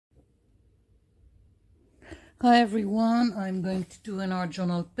Hi everyone, I'm going to do an art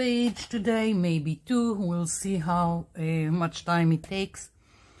journal page today, maybe two. We'll see how much time it takes.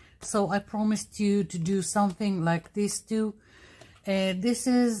 So I promised you to do something like this too. This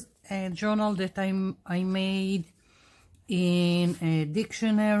is a journal that I made in a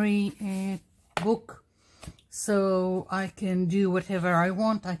dictionary book, so I can do whatever I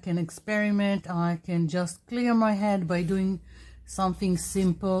want. I can experiment. I can just clear my head by doing something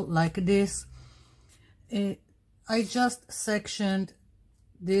simple like this. I just sectioned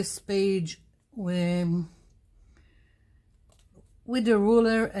this page with a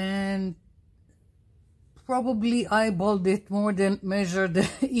ruler and probably eyeballed it more than measured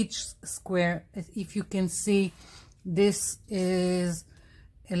each square. If you can see, this is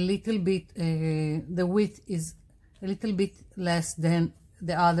a little bit, the width is a little bit less than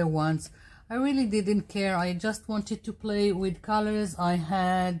the other ones. I really didn't care. I just wanted to play with colors. I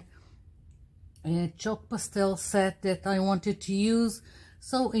had a chalk pastel set that I wanted to use,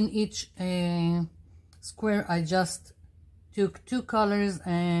 so in each square I just took two colors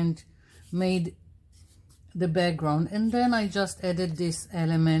and made the background, and then I just added these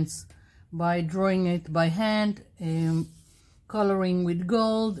elements by drawing it by hand, coloring with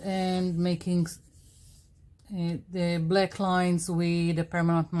gold and making the black lines with a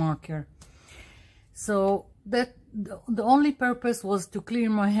permanent marker. So that the only purpose was to clear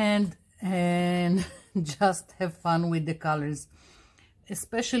my hand and just have fun with the colors.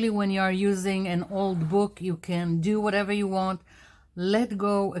 Especially when you are using an old book, you can do whatever you want. Let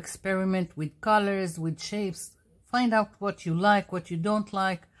go, experiment with colors, with shapes, find out what you like, what you don't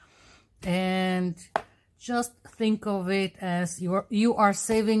like, and just think of it as you are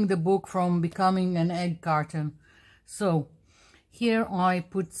saving the book from becoming an egg carton. So here I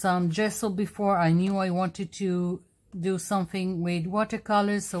put some gesso before. I knew I wanted to do something with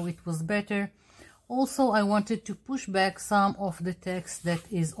watercolors, so it was better. Also, I wanted to push back some of the text that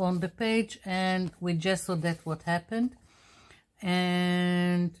is on the page, and with gesso that's what happened.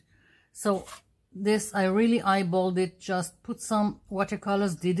 And so this, I really eyeballed it, just put some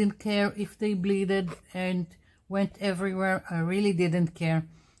watercolors, didn't care if they bleeded and went everywhere. I really didn't care.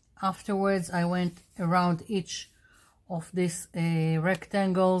 Afterwards I went around each of these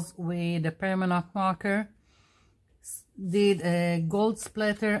rectangles with a permanent marker, did a gold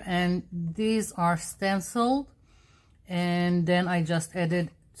splatter, and these are stenciled, and then I just added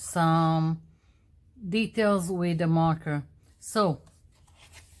some details with a marker. So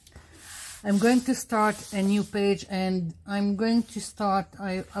I'm going to start a new page, and I'm going to start,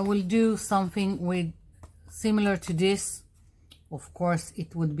 I will do something with similar to this. Of course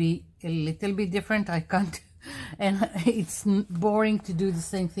it would be a little bit different. I can't and it's boring to do the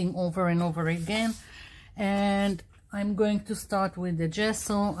same thing over and over again. And I'm going to start with the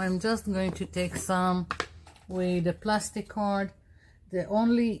gesso. I'm just going to take some with a plastic card. The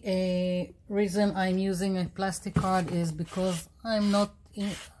only reason I'm using a plastic card is because I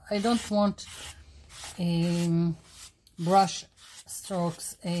don't want brush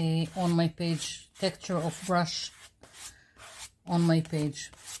strokes on my page, texture of brush on my page.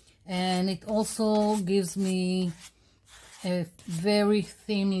 And it also gives me a very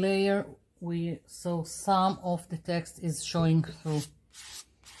thin layer, so some of the text is showing through.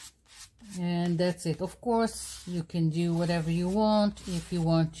 And that's it. Of course you can do whatever you want. If you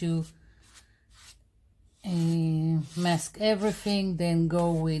want to mask everything, then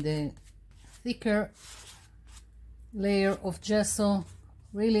go with a thicker layer of gesso.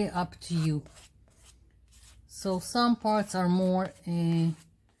 Really up to you. So some parts are more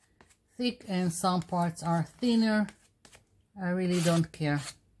thick and some parts are thinner. I really don't care.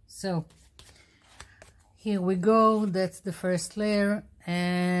 So here we go. That's the first layer,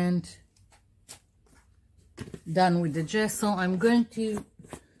 and done with the gesso. I'm going to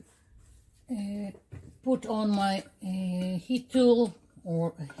put on my heat tool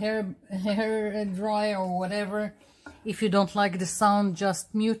or hair dryer or whatever. If you don't like the sound,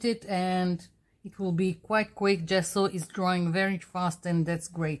 just mute it and it will be quite quick. Gesso is drying very fast, and that's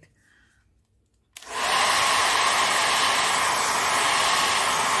great.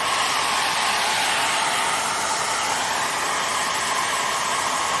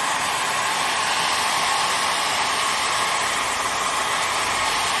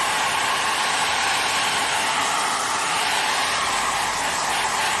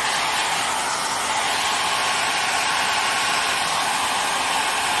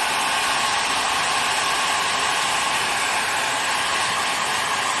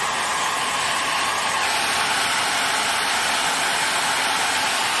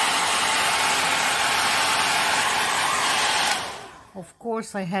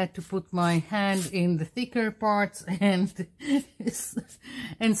 course I had to put my hand in the thicker parts and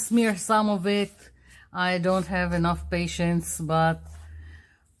and smear some of it. I don't have enough patience, but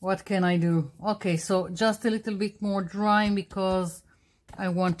what can I do? Okay, so just a little bit more drying because I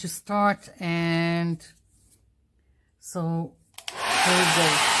want to start, and so here it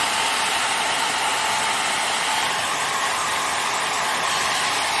goes.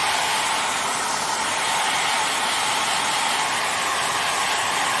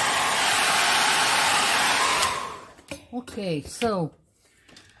 Okay, so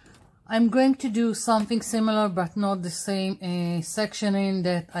I'm going to do something similar but not the same sectioning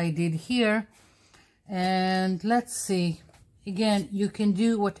that I did here. And let's see. Again, you can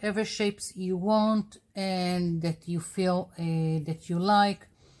do whatever shapes you want and that you feel that you like.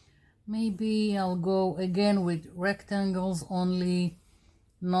 Maybe I'll go again with rectangles only,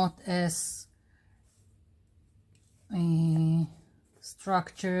 not as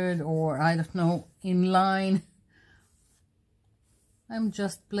structured, or I don't know, in line. I'm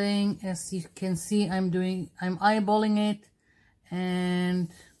just playing. As you can see, I'm eyeballing it, and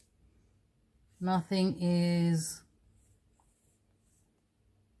nothing is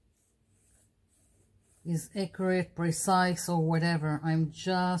accurate, precise, or whatever. I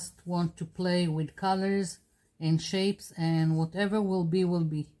just want to play with colors and shapes, and whatever will be will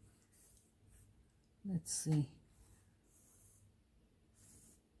be. Let's see.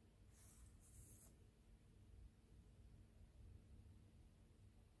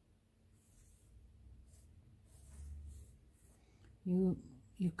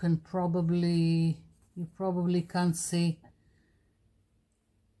 You probably can't see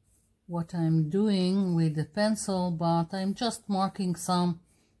what I'm doing with the pencil, but I'm just marking some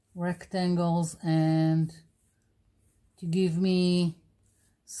rectangles and to give me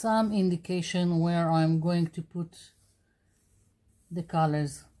some indication where I'm going to put the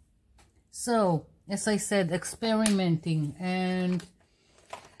colors. So, as I said, experimenting and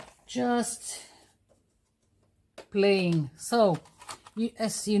just playing. So,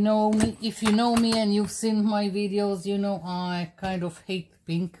 as you know me, if you know me and you've seen my videos, you know I kind of hate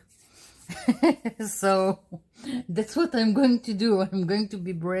pink. So that's what I'm going to do. I'm going to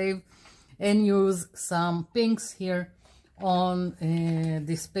be brave and use some pinks here on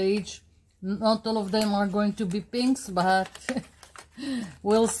this page. Not all of them are going to be pinks, but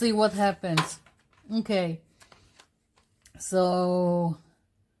we'll see what happens. Okay, so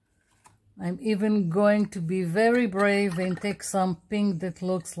I'm even going to be very brave and take some pink that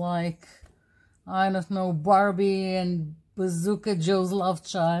looks like, I don't know, Barbie and Bazooka Joe's love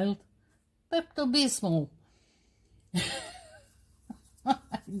child. Pepto-Bismol. I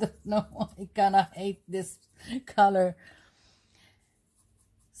don't know, I kinda hate this color.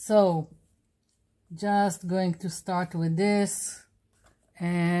 So, just going to start with this,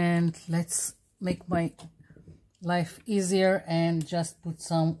 and let's make my life easier and just put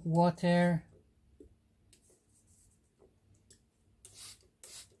some water.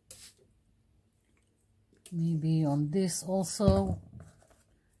 Maybe on this also.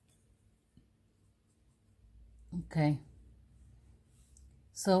 Okay,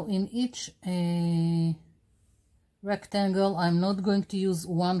 so in each rectangle I'm not going to use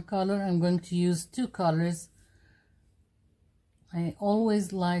one color, I'm going to use two colors. I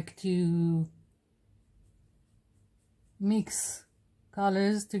always like to mix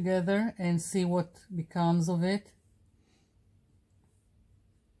colors together and see what becomes of it.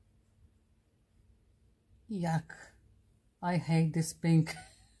 Yuck, I hate this pink.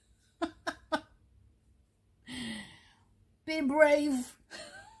 Be brave.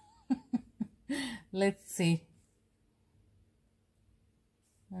 Let's see.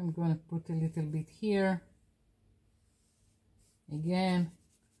 I'm gonna put a little bit here again,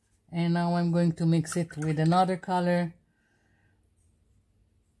 and now I'm going to mix it with another color.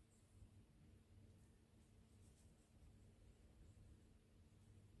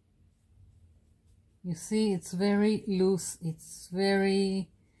 You see, it's very loose, it's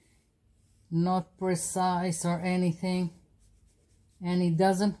very not precise or anything, and it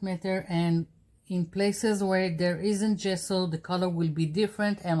doesn't matter. And in places where there isn't gesso, the color will be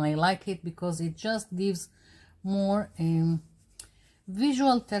different, and I like it because it just gives more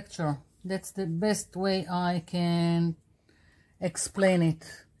visual texture. That's the best way I can explain it.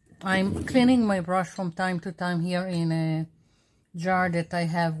 I'm cleaning my brush from time to time here in a jar that I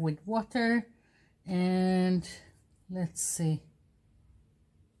have with water, and let's see.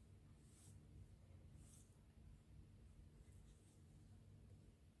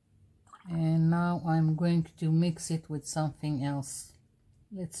 And now I'm going to mix it with something else.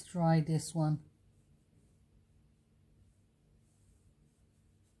 Let's try this one.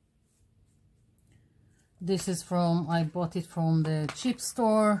 This is I bought it from the cheap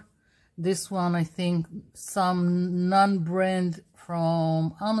store. This one, I think, some non-brand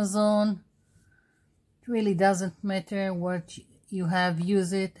from Amazon. It really doesn't matter what you have,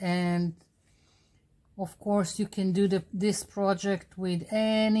 use it. And of course you can do this project with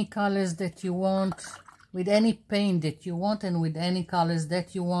any colors that you want, with any paint that you want, and with any colors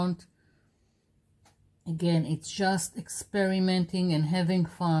that you want. Again, it's just experimenting and having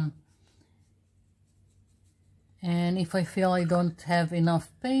fun. And if I feel I don't have enough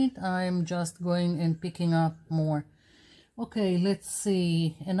paint, I'm just going and picking up more. Okay, let's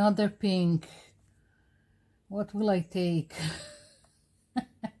see, another pink. What will I take?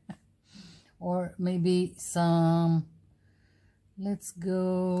 Or maybe some, let's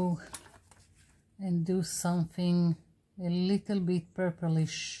go and do something a little bit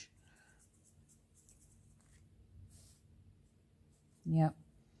purplish. Yeah,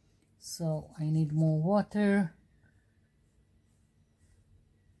 so I need more water.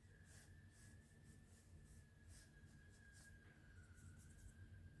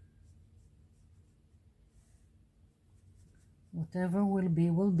 Whatever will be,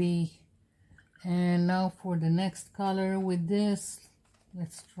 will be. And now for the next color with this,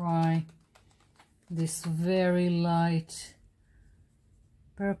 let's try this very light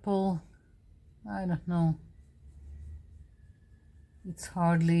purple. I don't know. It's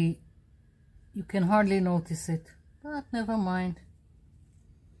hardly, you can hardly notice it, but never mind.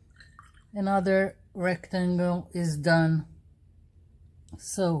 Another rectangle is done.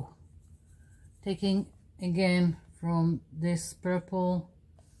 So, taking again from this purple,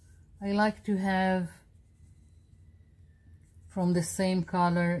 I like to have from the same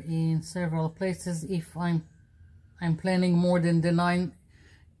color in several places if I'm planning more than the 9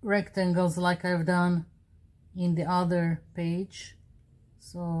 rectangles like I've done in the other page.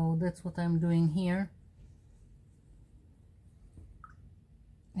 So that's what I'm doing here.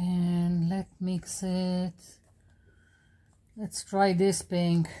 And let's mix it. Let's try this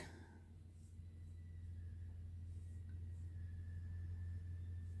pink.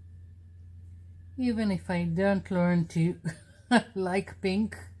 Even if I don't learn to like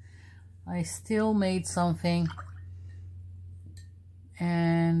pink, I still made something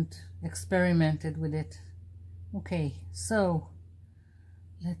and experimented with it. Okay, so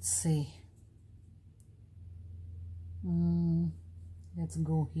let's see. Let's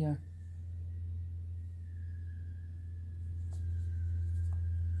go here.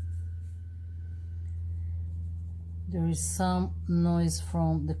 There is some noise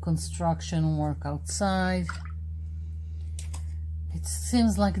from the construction work outside. It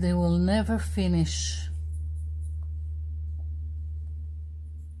seems like they will never finish.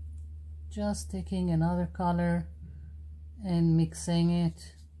 Just taking another color and mixing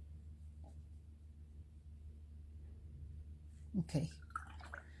it. Okay.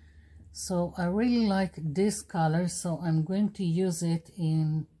 So I really like this color, so I'm going to use it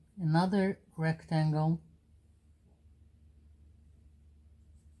in another rectangle.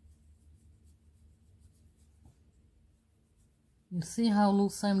 You see how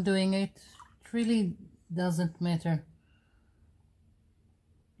loose I'm doing it? It really doesn't matter.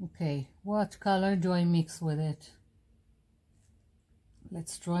 Okay, what color do I mix with it?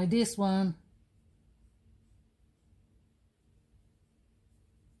 Let's try this one.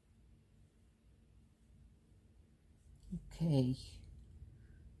 Okay.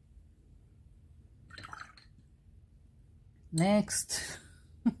 Next.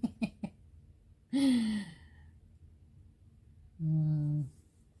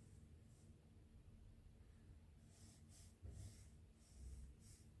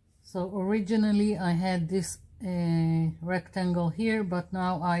 So originally I had this rectangle here, but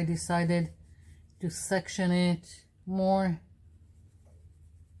now I decided to section it more.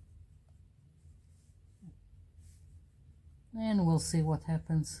 And we'll see what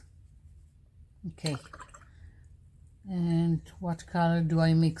happens. Okay. And what color do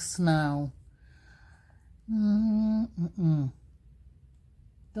I mix now? Don't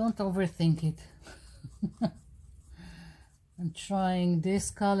overthink it. I'm trying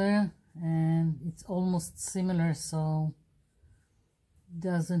this color and it's almost similar, so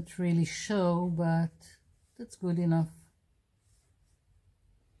doesn't really show, but that's good enough.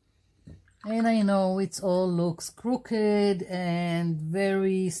 And I know it all looks crooked and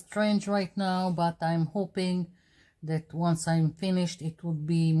very strange right now, but I'm hoping that once I'm finished it would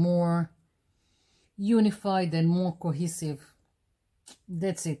be more unified and more cohesive.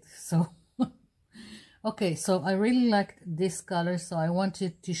 That's it. So okay, so I really liked this color, so I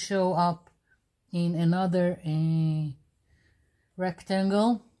wanted to show up in another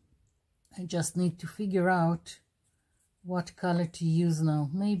rectangle. I just need to figure out what color to use now.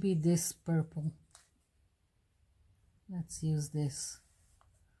 Maybe this purple. Let's use this.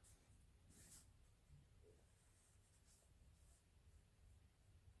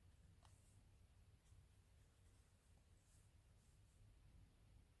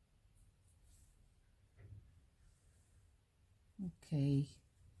 Okay.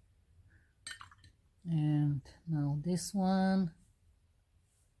 And now this one.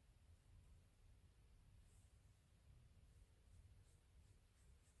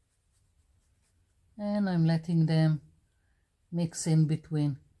 And I'm letting them mix in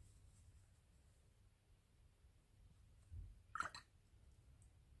between.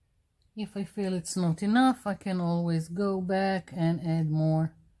 If I feel it's not enough, I can always go back and add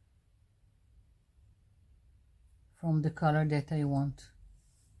more from the color that I want,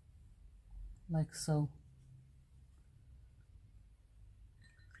 like so.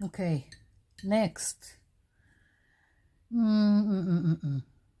 Okay, next.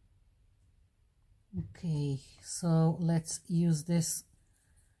 Okay, so let's use this.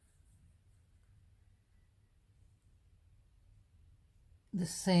 The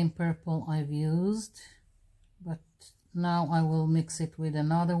same purple I've used, but now I will mix it with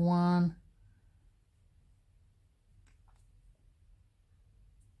another one.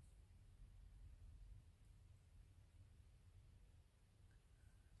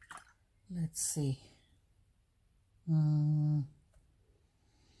 Let's see.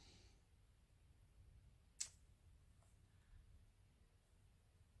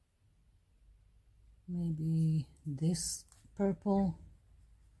 Maybe this purple.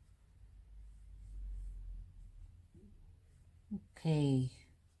 Okay,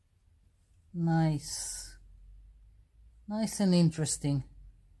 nice and interesting.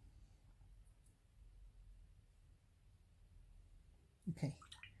 Okay,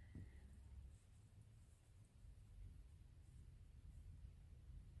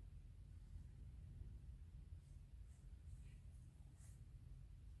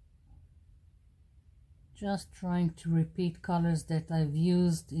 just trying to repeat colors that I've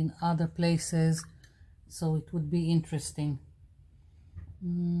used in other places, so it would be interesting.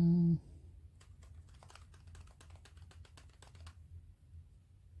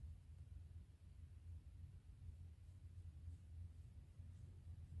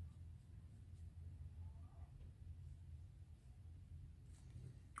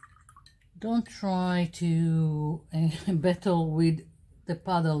 Don't try to battle with the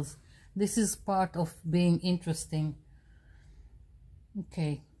puddles. This is part of being interesting.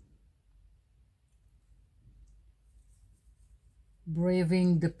 Okay.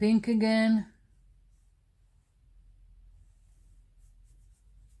 Braving the pink again.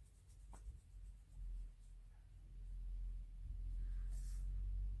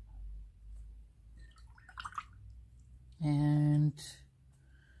 And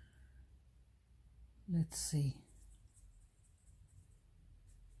let's see.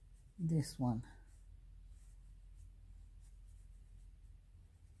 This one.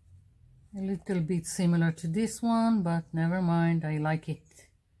 A little bit similar to this one, but never mind, I like it.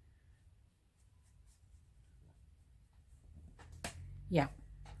 Yeah.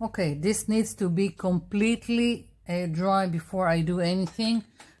 Okay, this needs to be completely dry before I do anything,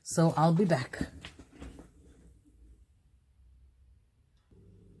 so I'll be back.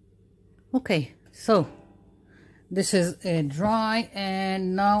 Okay, so this is dry,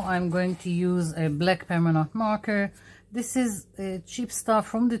 and now I'm going to use a black permanent marker. This is cheap stuff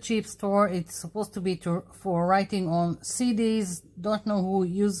from the cheap store. It's supposed to be for writing on CDs. Don't know who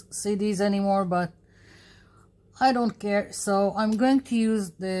use CDs anymore, but I don't care. So I'm going to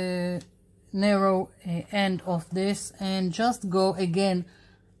use the narrow end of this and just go again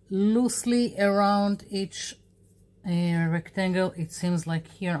loosely around each rectangle. It seems like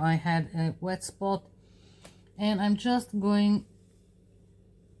here I had a wet spot, and I'm just going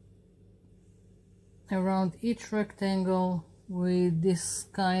around each rectangle with this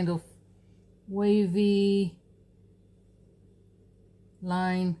kind of wavy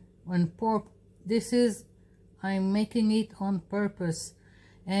line. This is, I'm making it on purpose,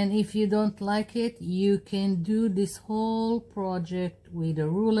 and if you don't like it, you can do this whole project with a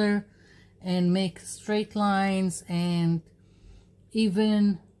ruler and make straight lines and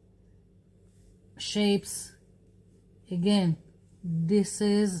even shapes. Again, this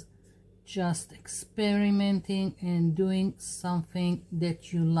is just experimenting and doing something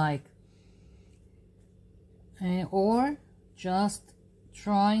that you like, or just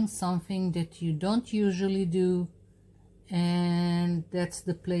trying something that you don't usually do, and that's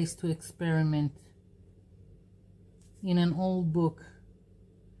the place to experiment. In an old book,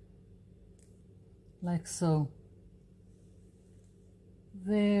 like so,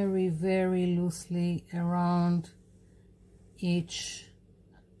 very, very loosely around each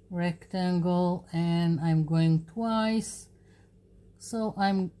rectangle, and I'm going twice, so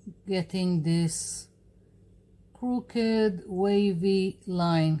I'm getting this crooked wavy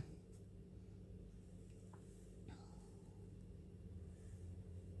line.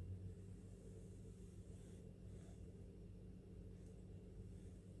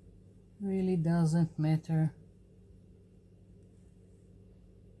 Really doesn't matter.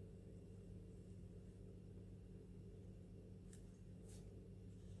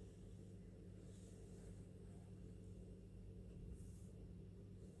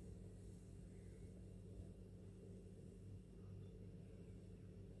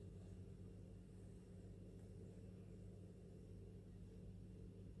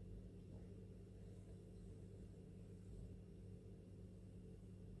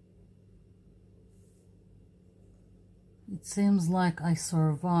 It seems like I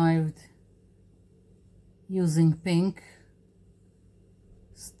survived using pink.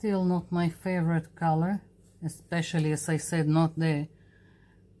 Still not my favorite color, especially, as I said, not the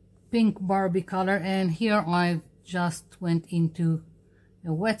pink Barbie color. And here I've just went into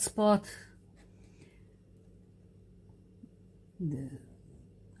a wet spot.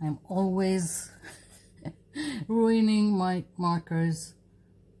 I'm always ruining my markers.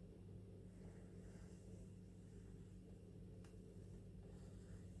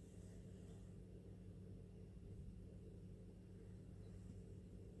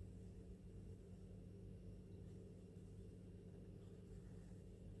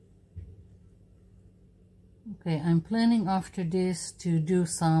 Okay, I'm planning after this to do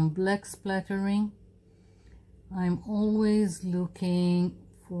some black splattering. I'm always looking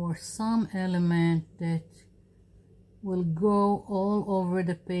for some element that will go all over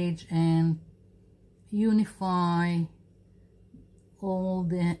the page and unify all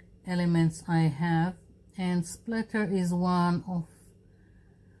the elements I have, and splatter is one of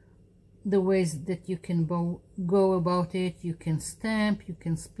the ways that you can go about it. You can stamp, you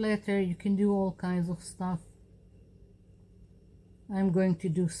can splatter, you can do all kinds of stuff. I'm going to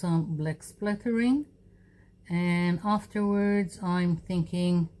do some black splattering, and afterwards I'm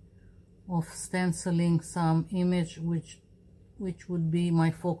thinking of stenciling some image which would be my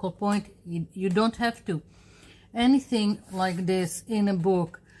focal point. You don't have to anything like this in a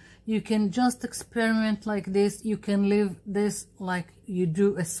book. You can just experiment like this. You can leave this like you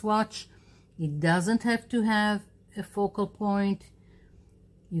do a swatch. It doesn't have to have a focal point.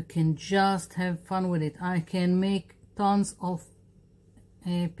 You can just have fun with it. I can make tons of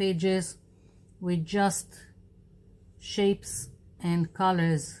pages with just shapes and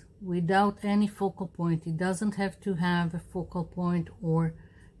colors without any focal point. It doesn't have to have a focal point or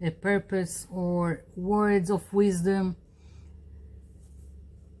a purpose or words of wisdom.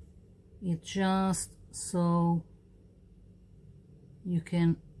 It's just so you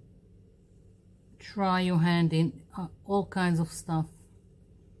can try your hand in all kinds of stuff.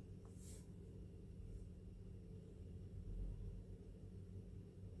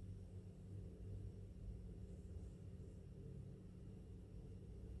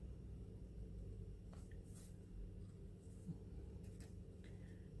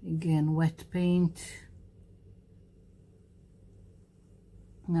 Again, wet paint.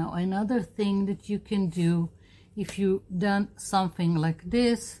 Now another thing that you can do, if you've done something like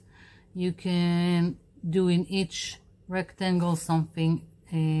this, you can do in each rectangle something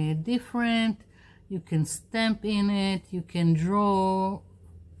different. You can stamp in it, you can draw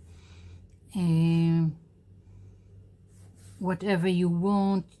whatever you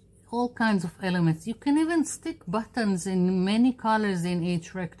want, all kinds of elements. You can even stick buttons in many colors in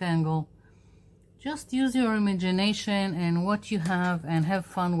each rectangle. Just use your imagination and what you have and have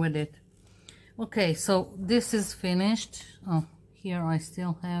fun with it. Okay, so this is finished. Oh, here I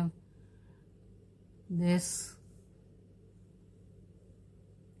still have this.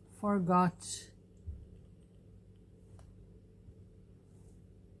 Forgot.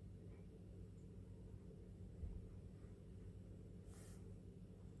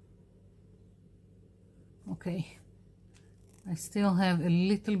 Okay, I still have a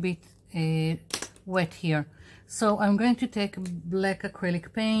little bit wet here, so I'm going to take black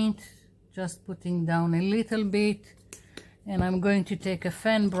acrylic paint, just putting down a little bit, and I'm going to take a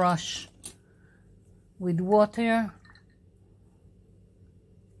fan brush with water,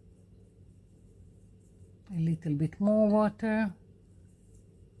 a little bit more water,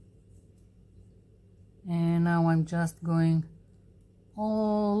 and now I'm just going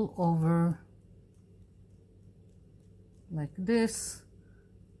all over like this.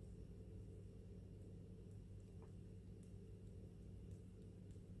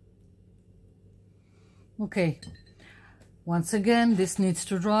 Okay, once again, this needs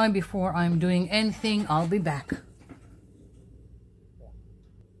to dry before I'm doing anything. I'll be back.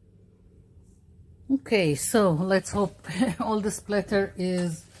 Okay, so let's hope all the splatter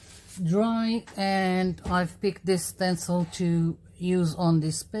is dry, and I've picked this stencil to use on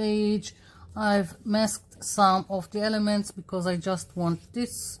this page. I've masked some of the elements because I just want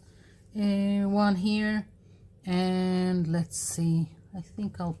this one here, and let's see, I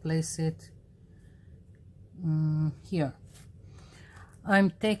think I'll place it here.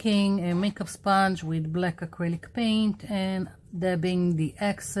 I'm taking a makeup sponge with black acrylic paint and dabbing the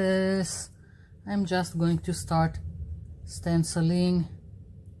excess. I'm just going to start stenciling.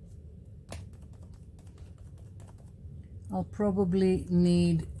 I'll probably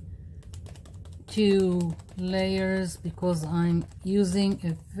need 2 layers because I'm using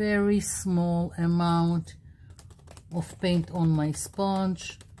a very small amount of paint on my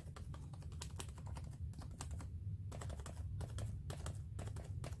sponge.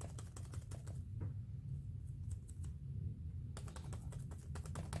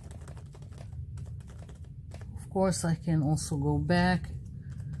 Of course, I can also go back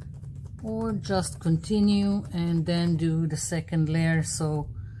or just continue and then do the second layer, so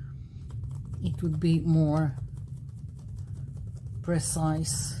it would be more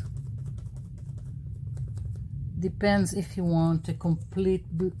precise. Depends if you want a complete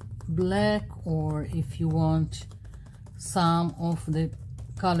black or if you want some of the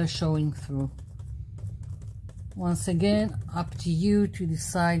color showing through. Once again, up to you to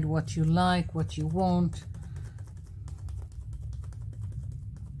decide what you like, what you want.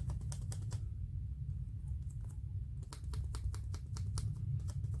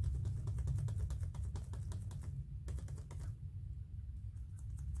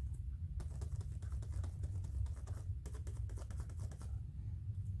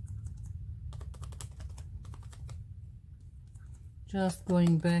 Just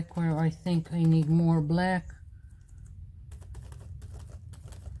going back where I think I need more black.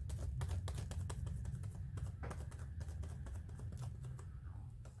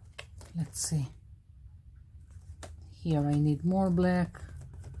 Let's see. Here I need more black.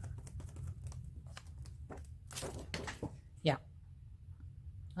 Yeah,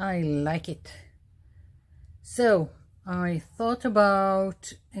 I like it. So I thought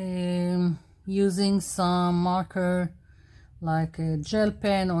about using some marker like a gel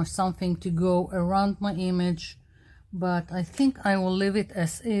pen or something to go around my image, but I think I will leave it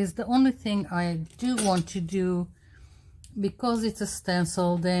as is. The only thing I do want to do, because it's a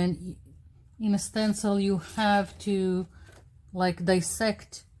stencil, then in a stencil you have to like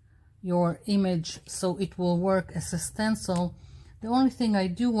dissect your image so it will work as a stencil. The only thing I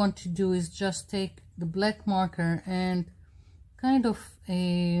do want to do is just take the black marker and kind of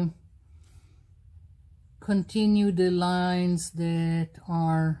continue the lines that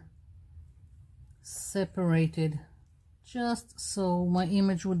are separated, just so my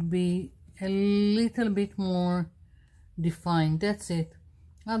image would be a little bit more defined. That's it.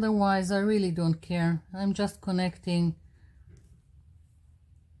 Otherwise I really don't care. I'm just connecting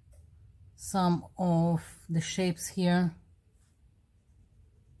some of the shapes here.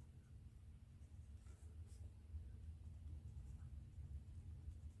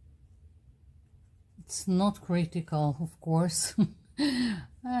 It's not critical, of course.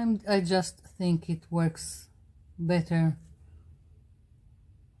 I just think it works better.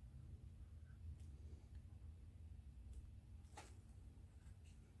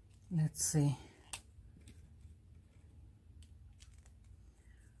 Let's see.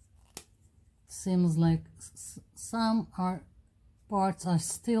 Seems like some parts are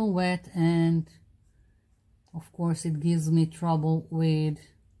still wet, and of course it gives me trouble with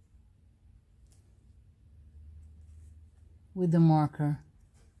the marker.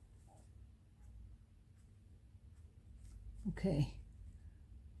 Okay,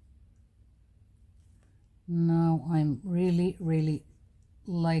 now I'm really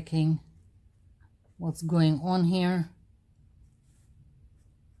liking what's going on here.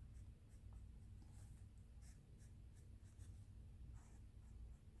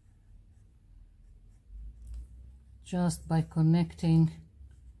 Just by connecting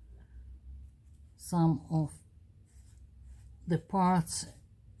some of the parts,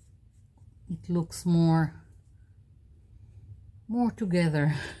 it looks more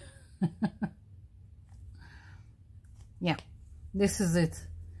together. Yeah, this is it.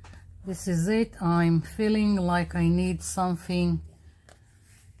 This is it. I'm feeling like I need something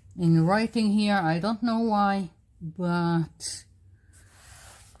in writing here. I don't know why, but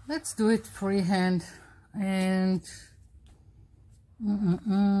let's do it freehand. And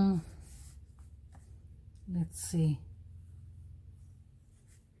Let's see.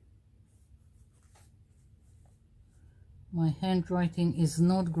 My handwriting is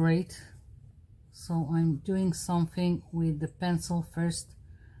not great, so I'm doing something with the pencil first.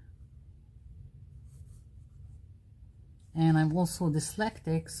 And I'm also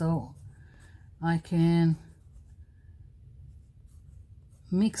dyslexic, so I can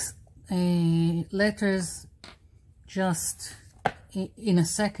mix letters just in a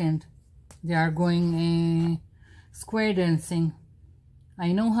second. They are going square dancing.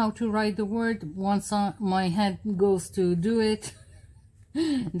 I know how to write the word. Once my head goes to do it,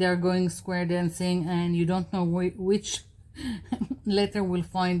 they are going square dancing, and you don't know which letter will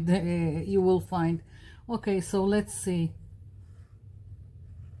find you will find. Okay, so let's see.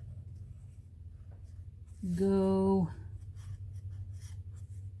 Go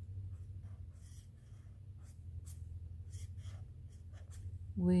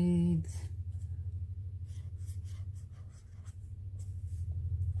with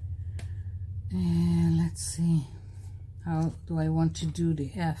and let's see, how do I want to do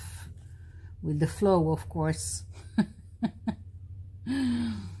the F with the flow, of course.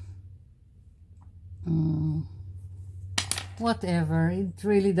 Whatever, it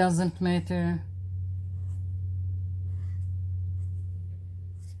really doesn't matter.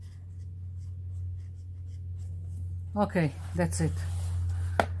 Okay, that's it.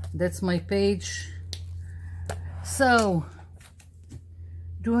 That's my page. So,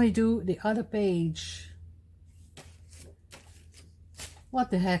 do I do the other page?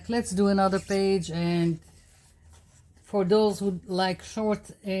 What the heck, let's do another page. And for those who like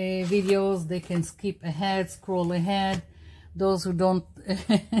short videos, they can skip ahead, scroll ahead. Those who don't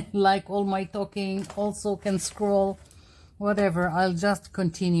like all my talking also can scroll. Whatever, I'll just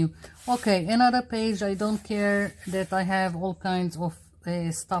continue. Okay, another page. I don't care that I have all kinds of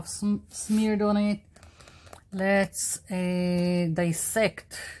stuff smeared on it. Let's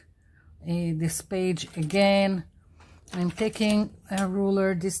dissect this page again. I'm taking a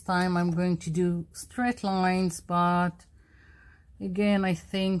ruler. This time I'm going to do straight lines, but again I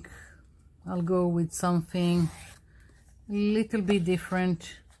think I'll go with something a little bit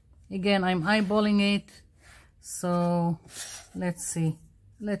different. Again, I'm eyeballing it, so let's see.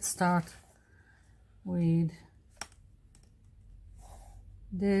 Let's start with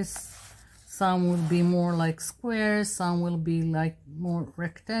this. Some will be more like squares, some will be like more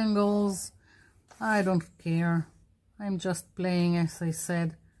rectangles. I don't care. I'm just playing, as I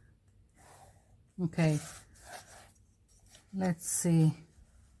said. Okay, let's see.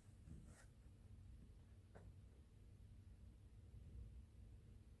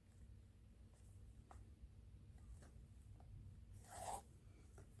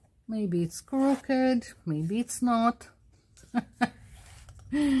 Maybe it's crooked, maybe it's not.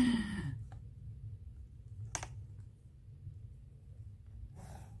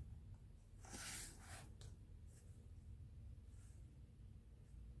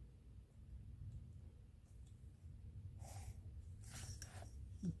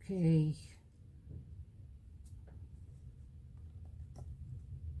 Okay.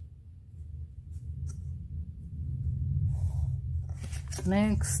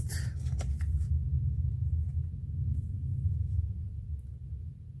 Next.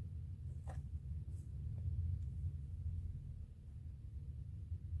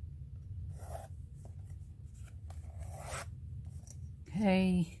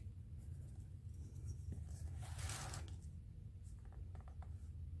 Okay.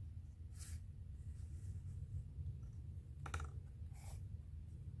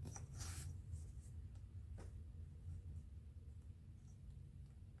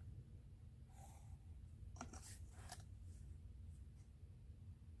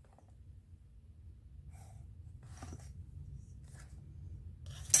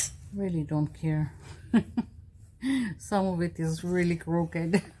 Really don't care. Some of it is really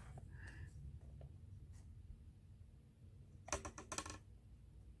crooked.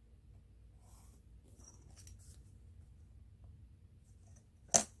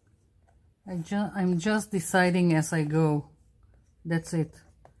 I'm just deciding as I go. That's it.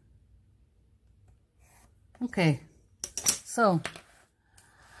 Okay, so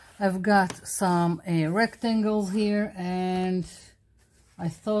I've got some rectangles here, and I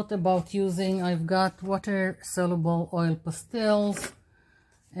thought about using, I've got water soluble oil pastels,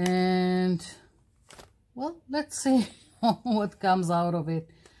 and well, let's see what comes out of it.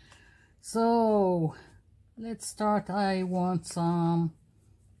 So let's start. I want some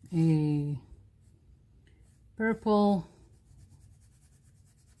purple,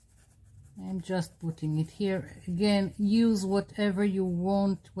 I'm just putting it here. Again, use whatever you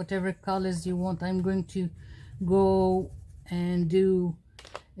want, whatever colors you want. I'm going to go and do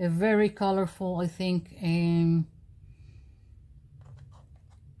a very colorful, I think,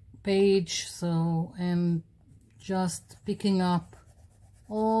 page. So I'm just picking up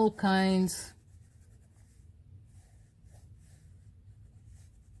all kinds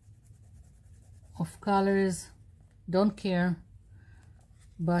of colors. Don't care,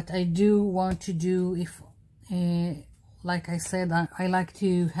 but I do want to do, if like I said, I like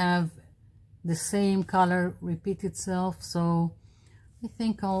to have the same color repeat itself, so I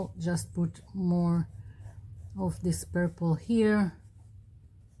think I'll just put more of this purple here,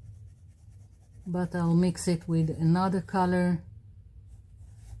 but I'll mix it with another color.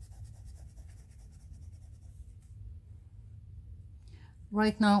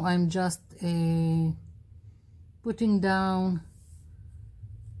 Right now I'm just putting down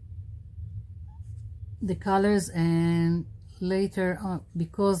the colors, and later on,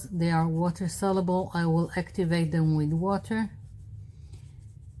 because they are water soluble, I will activate them with water,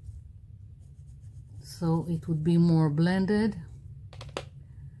 so it would be more blended.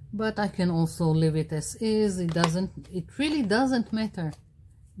 But I can also leave it as is. It really doesn't matter.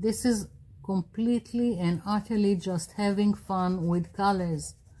 This is completely and utterly just having fun with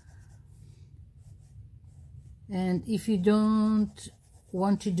colors. And if you don't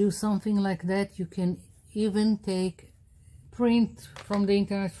want to do something like that, you can even print from the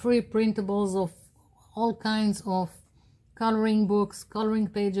internet free printables of all kinds of coloring books, coloring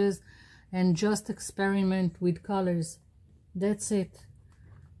pages, and just experiment with colors. That's it.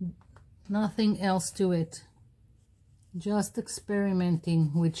 Nothing else to it. Just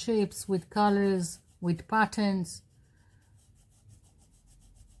experimenting with shapes, with colors, with patterns.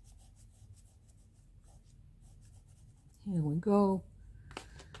 Here we go.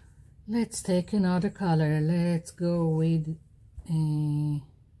 Let's take another color. Let's go with a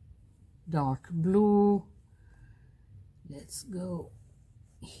dark blue. Let's go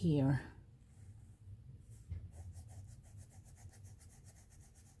here.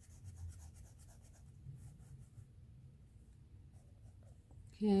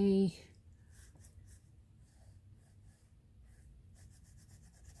 Okay.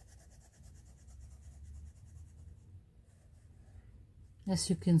 As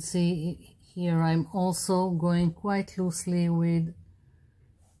you can see here, I'm also going quite loosely with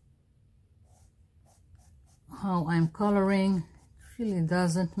how I'm coloring. It really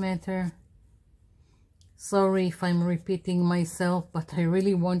doesn't matter. Sorry if I'm repeating myself, but I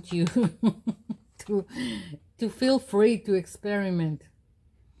really want you to feel free to experiment.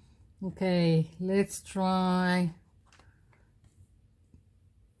 Okay, let's try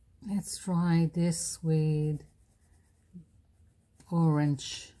this with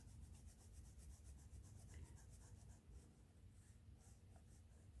orange.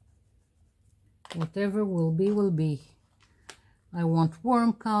 Whatever will be, will be. I want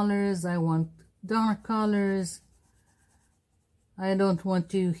warm colors, I want dark colors. I don't want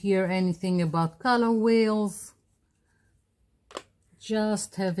to hear anything about color wheels.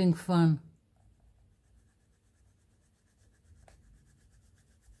 Just having fun.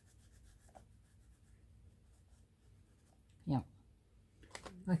 Yeah.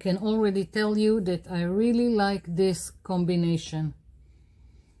 I can already tell you that I really like this combination.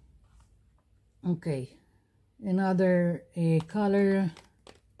 Okay, another color.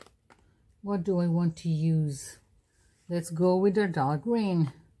 What do I want to use? Let's go with the dark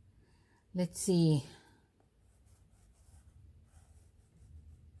green. Let's see.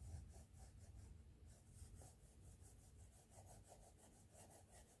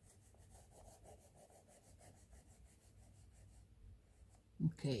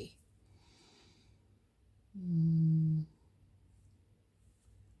 Okay.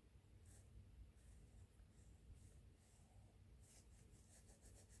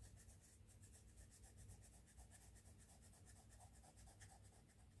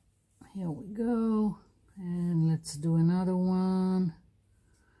 Here we go, and let's do another one.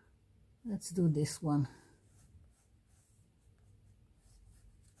 Let's do this one.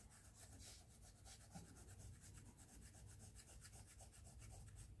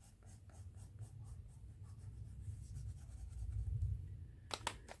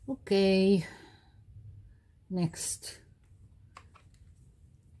 Okay, next.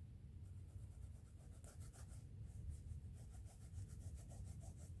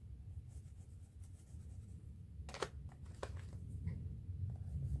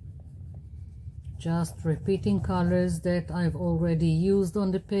 Just repeating colors that I've already used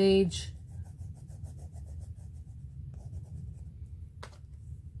on the page.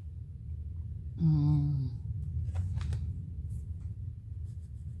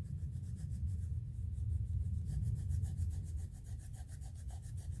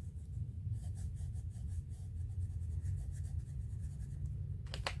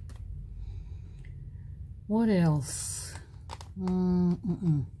 What else?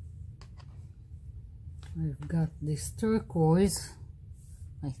 I've got this turquoise,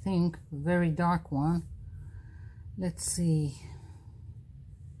 I think, very dark one. Let's see.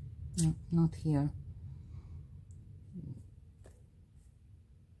 No, not here.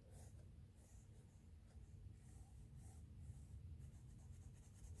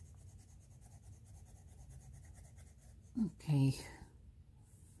 Okay.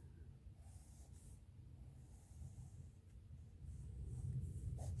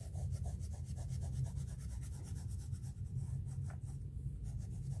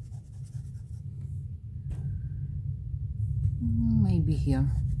 Maybe here.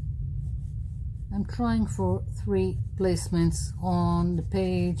 I'm trying for 3 placements on the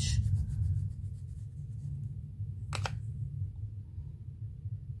page.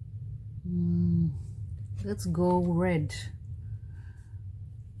 Let's go red.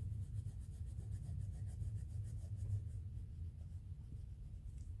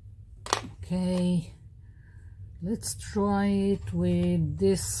 Okay, let's try it with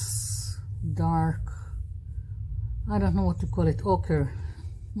this dark, I don't know what to call it, ochre,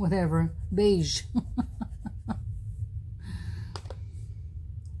 whatever, beige.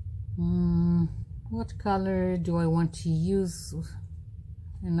 What color do I want to use?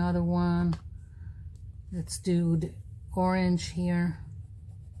 Another one. Let's do the orange here.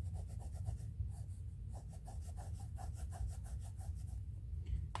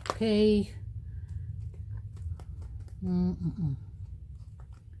 Okay.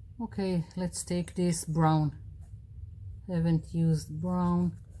 Okay, let's take this brown. Haven't used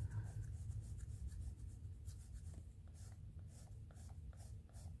brown.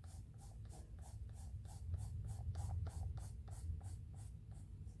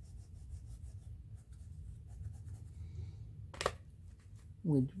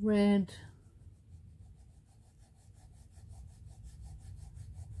 With red.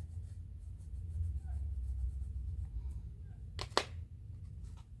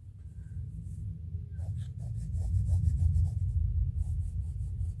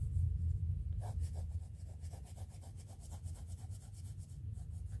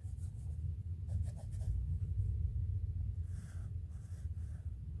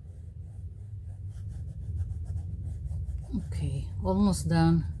 Okay, almost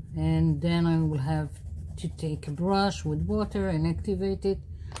done, and then I will have to take a brush with water and activate it,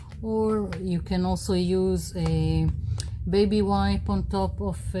 or you can also use a baby wipe on top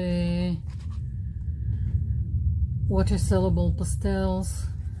of water soluble pastels.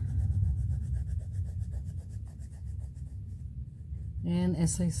 And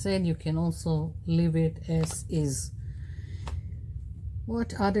as I said, you can also leave it as is.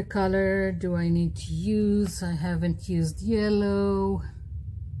 What other color do I need to use? I haven't used yellow,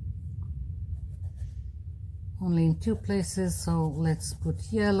 only in 2 places, so let's put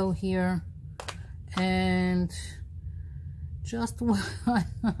yellow here. And just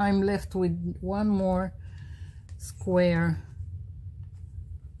I'm left with 1 more square.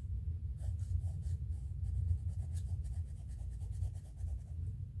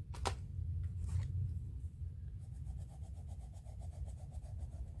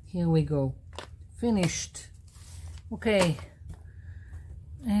 Here we go, finished. Okay,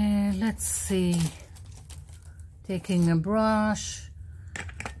 let's see, taking a brush.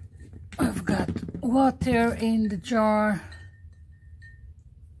 I've got water in the jar,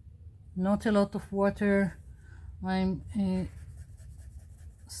 not a lot of water. I'm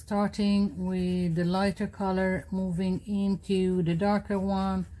starting with the lighter color, moving into the darker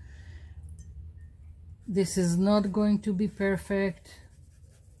one. This is not going to be perfect.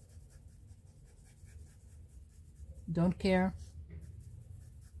 Don't care.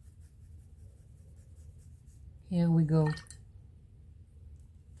 Here we go.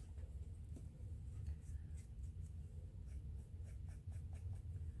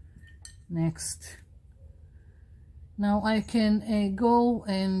 Next. Now I can go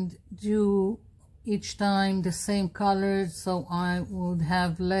and do each time the same color, so I would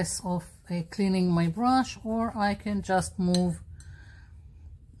have less of cleaning my brush, or I can just move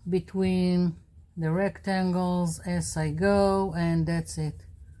between the rectangles as I go, and that's it.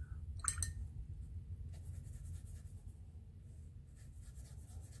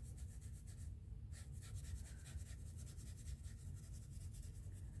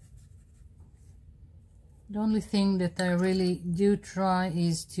 The only thing that I really do try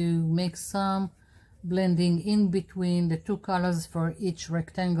is to make some blending in between the 2 colors for each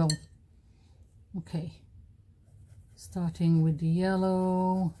rectangle. Okay, starting with the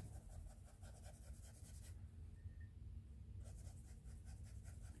yellow.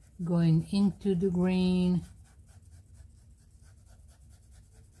 going into the green.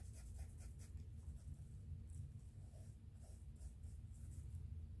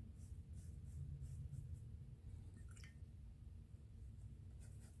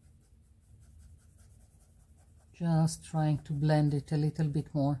 Just trying to blend it a little bit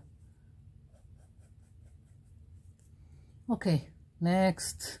more. Okay,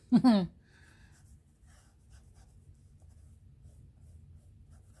 next.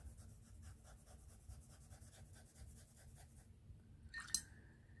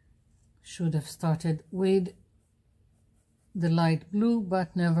 Should have started with the light blue,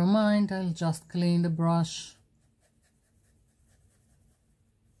 but never mind, I'll just clean the brush.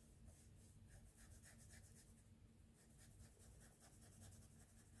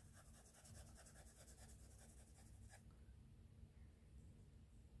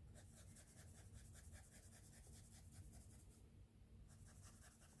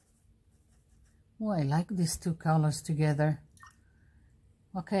 Oh, I like these two colors together.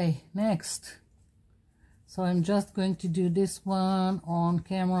 Okay, next. So I'm just going to do this one on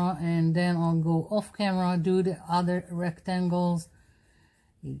camera, and then I'll go off camera, do the other rectangles.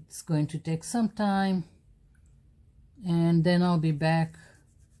 It's going to take some time, and then I'll be back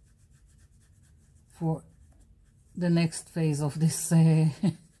for the next phase of this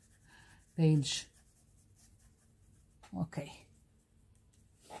page. Okay,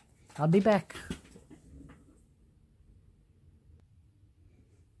 I'll be back.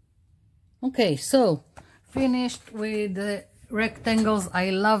 Okay, so finished with the rectangles.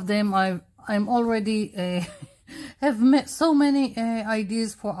 I love them. I'm already have met so many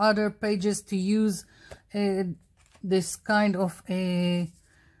ideas for other pages to use this kind of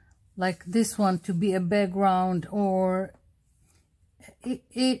like this one to be a background, or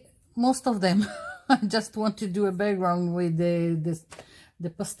most of them I just want to do a background with the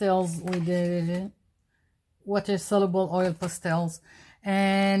pastels, with the water soluble oil pastels.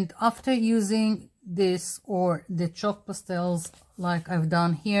 And after using this or the chalk pastels like I've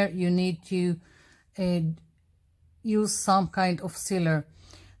done here, you need to use some kind of sealer.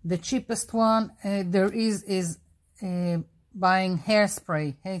 The cheapest one there is buying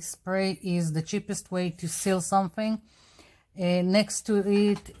hairspray. Hairspray is the cheapest way to seal something. Next to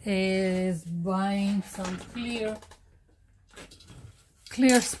it is buying some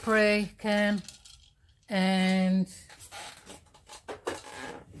clear spray can, and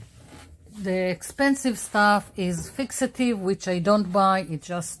the expensive stuff is fixative, which I don't buy. It's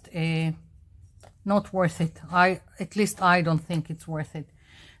just not worth it. At least I don't think it's worth it.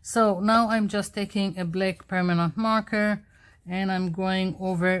 So now I'm just taking a black permanent marker and I'm going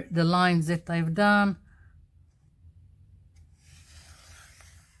over the lines that I've done,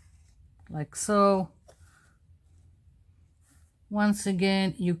 like so. Once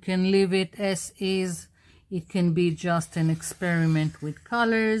again, you can leave it as is. It can be just an experiment with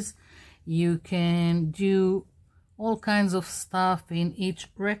colors. You can do all kinds of stuff in each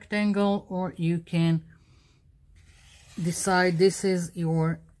rectangle, or you can decide this is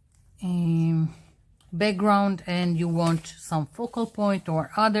your background and you want some focal point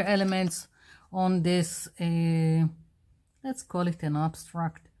or other elements on this, let's call it an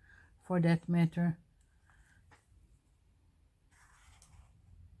abstract for that matter.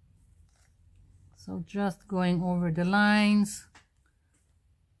 So just going over the lines.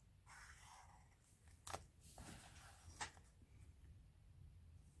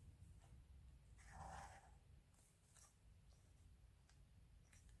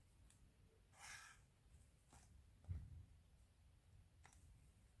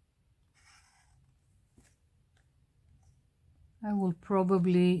 I will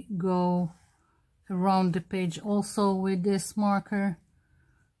probably go around the page also with this marker.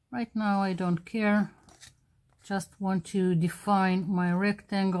 Right now I don't care, just want to define my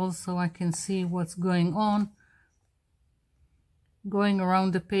rectangles so I can see what's going on. Going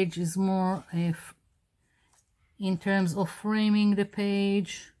around the page is more in terms of framing the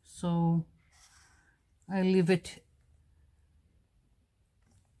page, so I leave it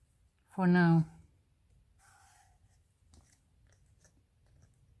for now.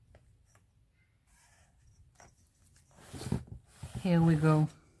 Here we go.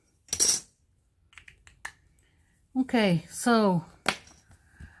 Okay, so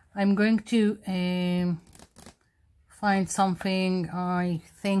I'm going to find something, I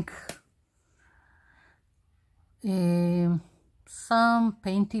think some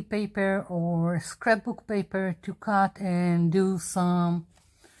painty paper or scrapbook paper to cut and do some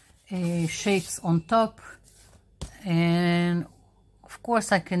shapes on top. And of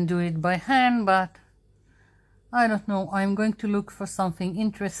course I can do it by hand, but I don't know, I'm going to look for something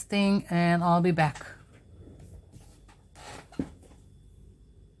interesting and I'll be back.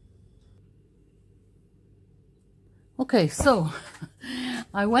 Okay, so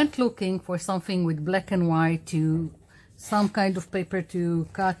I went looking for something with black and white, to some kind of paper to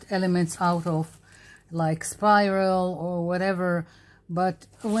cut elements out of, like spiral or whatever. But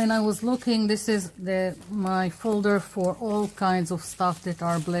when I was looking, this is my folder for all kinds of stuff that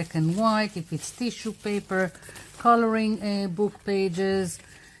are black and white, if it's tissue paper, coloring book pages.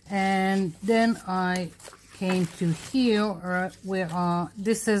 And then I came to here where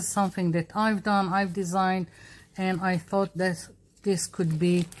this is something that I've done, I've designed, and I thought that this could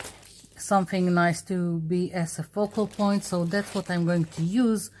be something nice to be as a focal point, so that's what I'm going to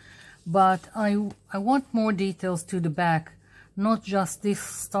use. But I want more details to the back, not just this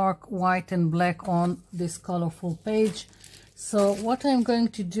stark white and black on this colorful page. So what I'm going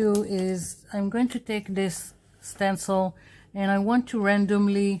to do is I'm going to take this stencil and I want to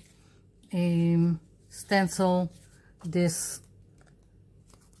randomly stencil this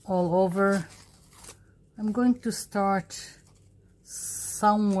all over. I'm going to start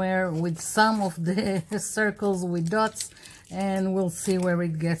somewhere with some of the circles with dots, and we'll see where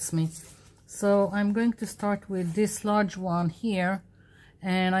it gets me. So I'm going to start with this large one here,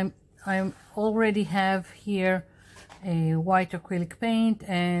 and I already have here a white acrylic paint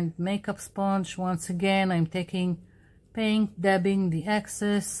and makeup sponge. Once again, I'm taking paint, dabbing the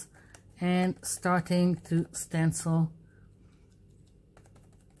excess and starting to stencil.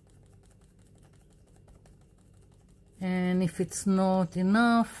 And if it's not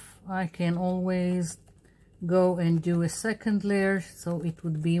enough, I can always go and do a second layer so it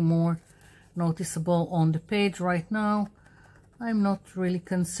would be more noticeable on the page. Right now I'm not really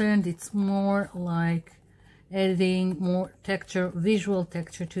concerned, it's more like adding more texture, visual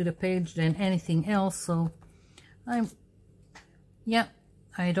texture to the page than anything else. So I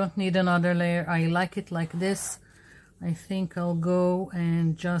don't need another layer. I like it like this. I think I'll go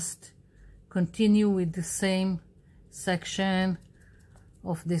and just continue with the same section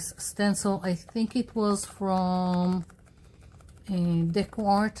of this stencil. I think it was from Deco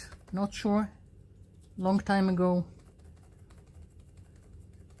Art, not sure, long time ago.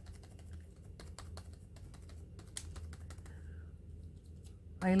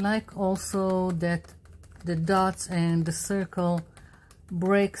 I like also that the dots and the circle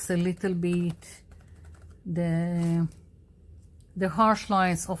breaks a little bit the harsh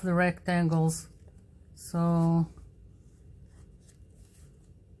lines of the rectangles. So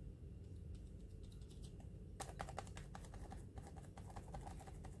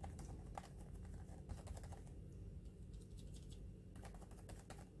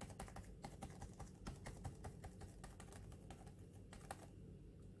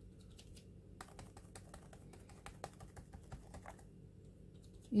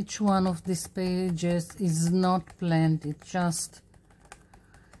each one of these pages is not planned, it's just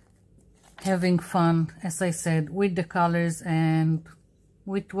having fun, as I said, with the colors and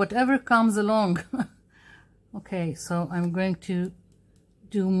with whatever comes along. Okay, so I'm going to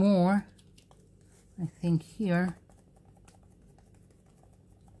do more, I think, here.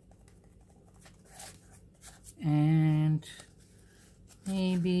 And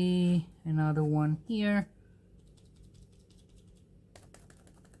maybe another one here.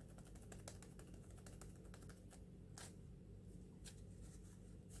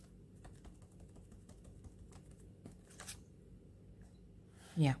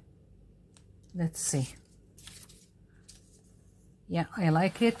 Yeah, let's see. Yeah, I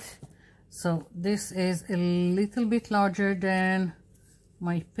like it. So this is a little bit larger than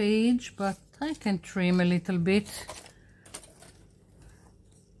my page, but I can trim a little bit.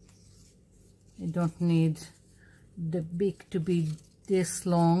 I don't need the beak to be this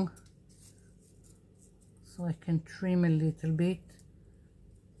long, so I can trim a little bit.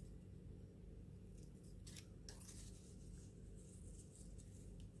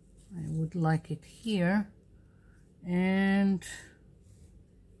 I would like it here, and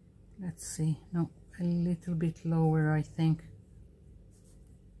let's see, no, a little bit lower, I think.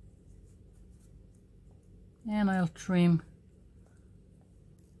 And I'll trim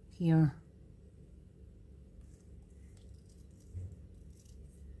here.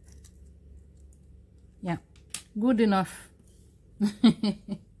 Yeah, good enough.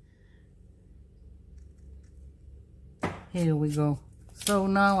 Here we go. So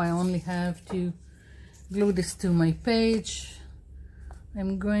now I only have to glue this to my page.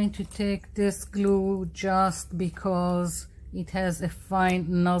 I'm going to take this glue just because it has a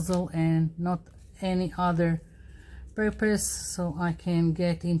fine nozzle and not any other purpose, so I can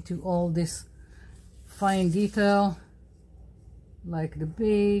get into all this fine detail like the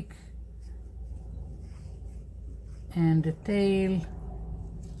beak and the tail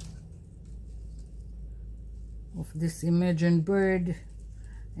of this imagined bird.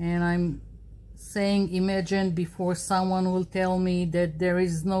 And I'm saying imagined before someone will tell me that there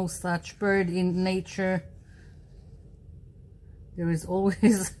is no such bird in nature. There is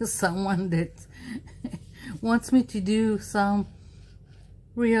always someone that wants me to do some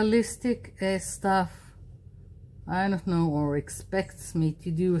realistic stuff, I don't know, or expects me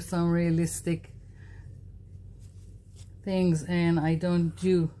to do some realistic things, and I don't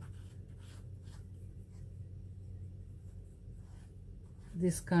do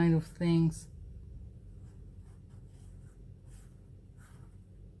this kind of things.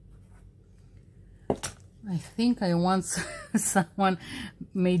 I think I once someone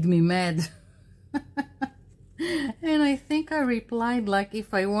made me mad and I think I replied like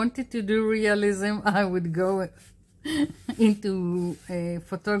if I wanted to do realism I would go into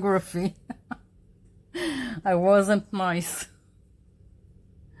photography. I wasn't nice.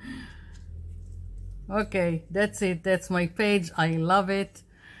 Okay, that's it. That's my page. I love it,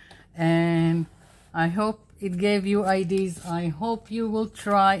 and I hope it gave you ideas. I hope you will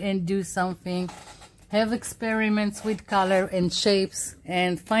try and do something, have experiments with color and shapes,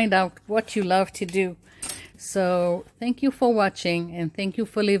 and find out what you love to do. So thank you for watching, and thank you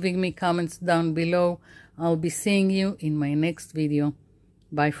for leaving me comments down below. I'll be seeing you in my next video.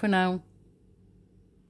 Bye for now.